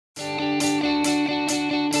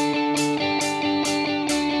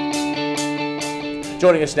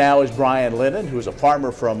Joining us now is Brian Linin, who is a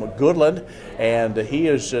farmer from Goodland, and he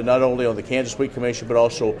is not only on the Kansas Wheat Commission but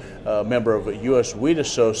also a member of U.S. Wheat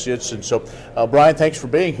Associates. And so, Brian, thanks for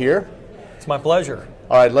being here. It's my pleasure.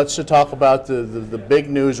 All right, let's talk about the big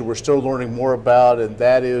news that we're still learning more about, and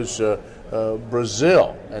that is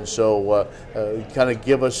Brazil. And so kind of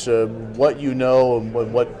give us what you know and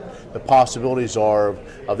what the possibilities are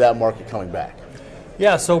of that market coming back.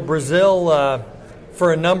 Yeah, so Brazil,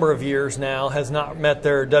 for a number of years now, has not met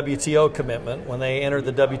their WTO commitment. When they entered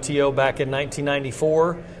the WTO back in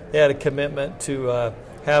 1994, they had a commitment to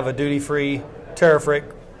have a duty-free tariff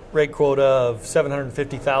rate quota of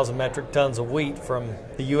 750,000 metric tons of wheat from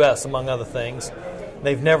the U.S., among other things.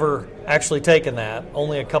 They've never actually taken that,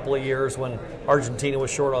 only a couple of years when Argentina was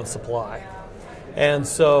short on supply. And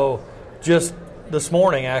so just this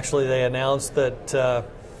morning, actually, they announced that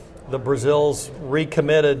the Brazil's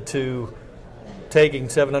recommitted to taking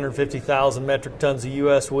 750,000 metric tons of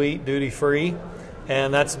U.S. wheat duty-free,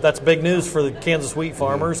 and that's big news for the Kansas wheat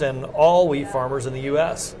farmers and all wheat farmers in the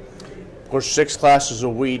U.S. Of course, 6 classes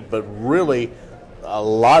of wheat, but really a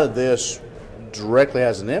lot of this directly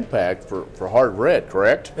has an impact for hard red,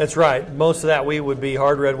 correct? That's right. Most of that wheat would be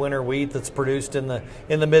hard red winter wheat that's produced in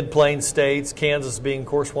the mid-plains states, Kansas being, of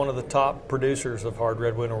course, one of the top producers of hard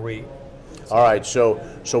red winter wheat. All right, so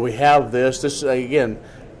we have this again,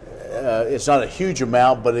 it's not a huge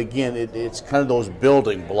amount, but again, it's kind of those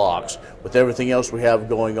building blocks with everything else we have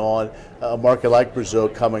going on. A market like Brazil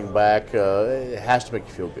coming back, it has to make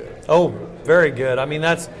you feel good. Oh, very good. I mean,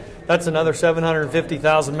 that's another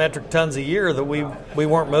 750,000 metric tons a year that we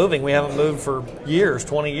weren't moving. We haven't moved for years,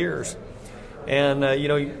 20 years. And, you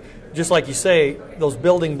know, just like you say, those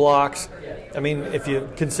building blocks, I mean, if you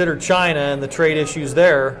consider China and the trade issues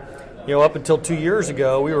there, you know, up until 2 years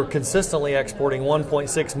ago, we were consistently exporting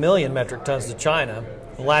 1.6 million metric tons to China.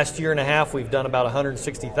 The last year and a half, we've done about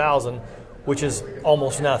 160,000, which is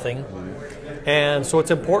almost nothing. And so it's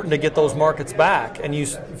important to get those markets back. And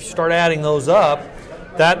if you start adding those up,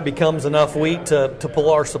 that becomes enough wheat to pull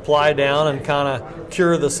our supply down and kind of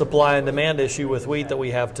cure the supply and demand issue with wheat that we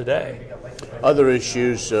have today. Other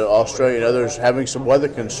issues, Australia and others having some weather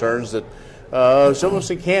concerns that some of us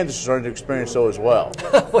in Kansas are starting to experience so as well.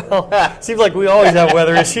 Well, it seems like we always have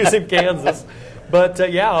weather issues in Kansas.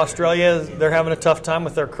 But yeah, Australia, they're having a tough time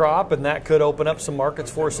with their crop, and that could open up some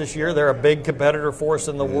markets for us this year. They're a big competitor for us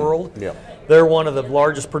in the world. Yeah. They're one of the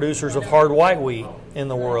largest producers of hard white wheat in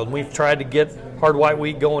the world. We've tried to get hard white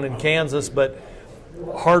wheat going in Kansas, but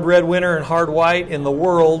hard red winter and hard white in the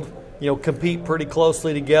world, you know, compete pretty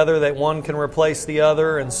closely together, that one can replace the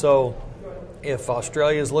other. And so if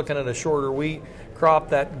Australia is looking at a shorter wheat crop,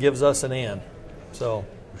 that gives us an in. So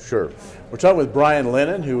sure. We're talking with Brian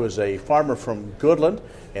Linin, who is a farmer from Goodland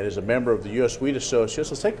and is a member of the U.S. Wheat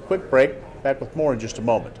Associates. Let's take a quick break. Back with more in just a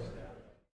moment.